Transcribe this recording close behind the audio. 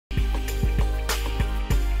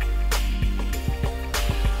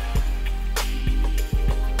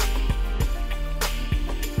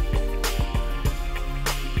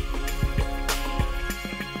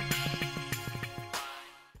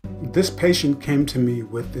This patient came to me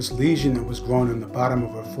with this lesion that was growing in the bottom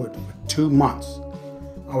of her foot for 2 months.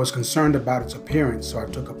 I was concerned about its appearance, so I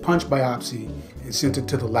took a punch biopsy and sent it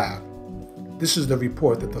to the lab. This is the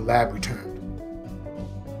report that the lab returned.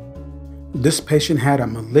 This patient had a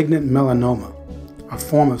malignant melanoma, a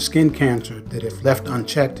form of skin cancer that, if left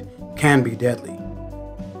unchecked, can be deadly.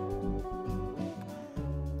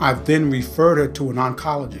 I've then referred her to an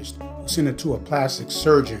oncologist who sent her to a plastic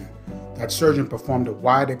surgeon. That surgeon performed a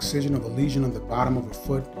wide excision of a lesion on the bottom of her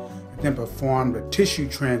foot and then performed a tissue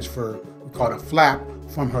transfer, we call it a flap,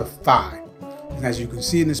 from her thigh. And as you can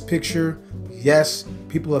see in this picture, yes,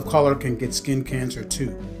 people of color can get skin cancer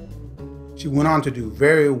too. She went on to do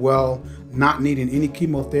very well, not needing any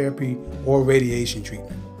chemotherapy or radiation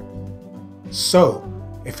treatment. So,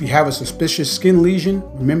 if you have a suspicious skin lesion,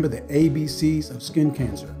 remember the ABCs of skin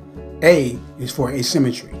cancer. A is for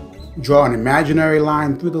asymmetry. Draw an imaginary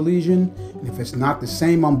line through the lesion, and if it's not the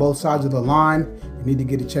same on both sides of the line, you need to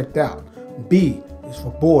get it checked out. B is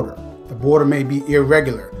for border. The border may be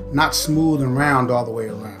irregular, not smooth and round all the way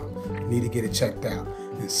around. You need to get it checked out.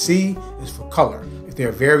 And C is for color. If there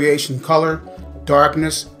are variation in color,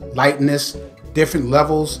 darkness, lightness, different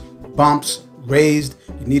levels, bumps, raised,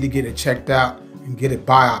 you need to get it checked out and get it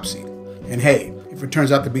biopsied. And hey, if it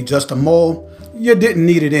turns out to be just a mole, you didn't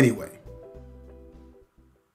need it anyway.